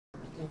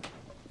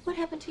What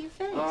happened to your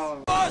face?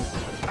 Sorry.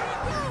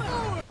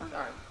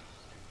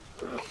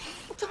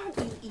 Don't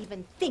you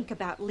even think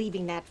about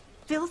leaving that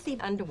filthy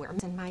underwear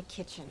in my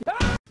kitchen.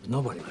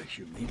 Nobody likes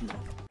your meatloaf.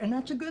 And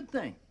that's a good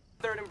thing.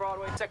 3rd and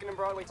Broadway, 2nd and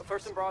Broadway,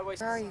 1st and Broadway.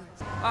 Where are you?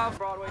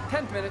 Broadway,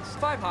 10 minutes,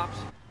 5 hops.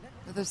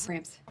 Are those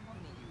ramps?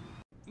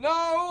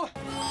 No!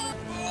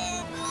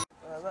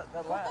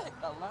 That laugh.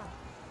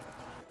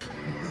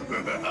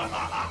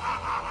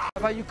 How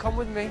about you come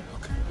with me?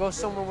 Go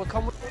somewhere, we'll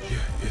come with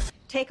you.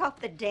 Take off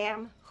the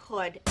damn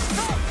hood.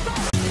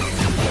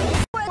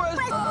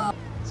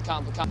 It's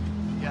complicated.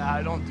 Yeah,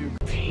 I don't do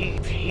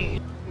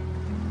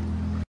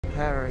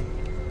Harry,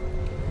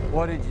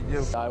 what did you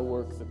do? I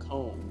work the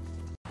comb.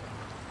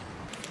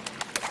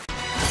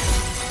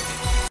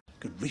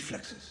 Good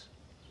reflexes.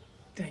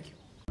 Thank you.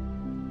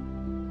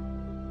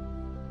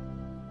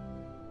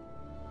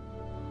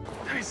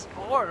 Nice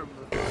arm.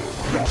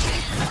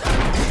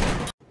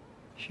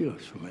 She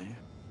looks familiar.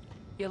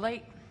 You're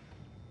late.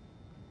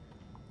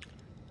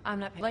 I'm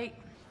not late.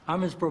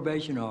 I'm his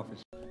probation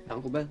officer.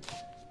 Uncle Ben?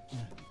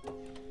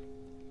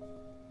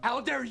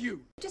 How dare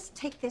you? Just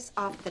take this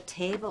off the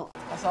table.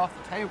 That's off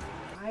the table.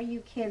 Why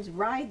you kids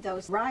ride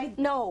those?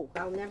 No.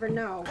 I'll never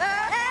know.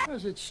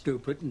 Was it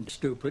stupid and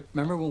stupid?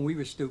 Remember when we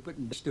were stupid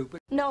and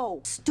stupid? No.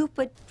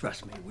 Stupid.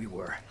 Trust me, we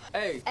were.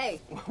 Hey. Hey.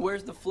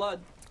 Where's the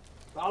flood?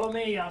 Follow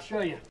me, I'll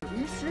show you. Are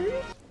you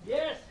serious?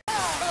 Yes.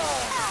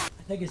 I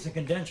think it's a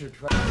condenser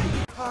truck.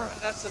 All right,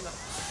 that's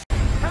enough.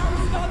 How do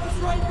we stop this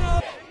right now?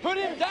 Put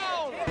him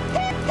down!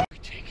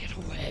 Take it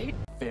away.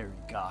 Fairy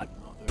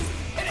godmother.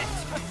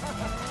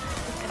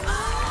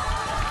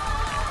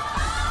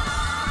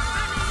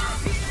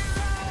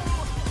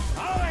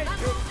 All right,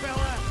 you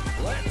fella,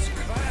 let's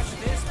crash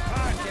this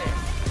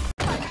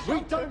party. We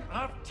don't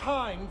have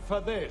time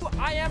for this.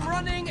 I am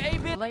running a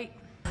bit Late.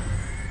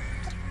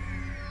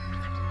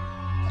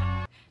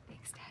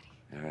 Thanks, Daddy.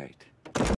 All right.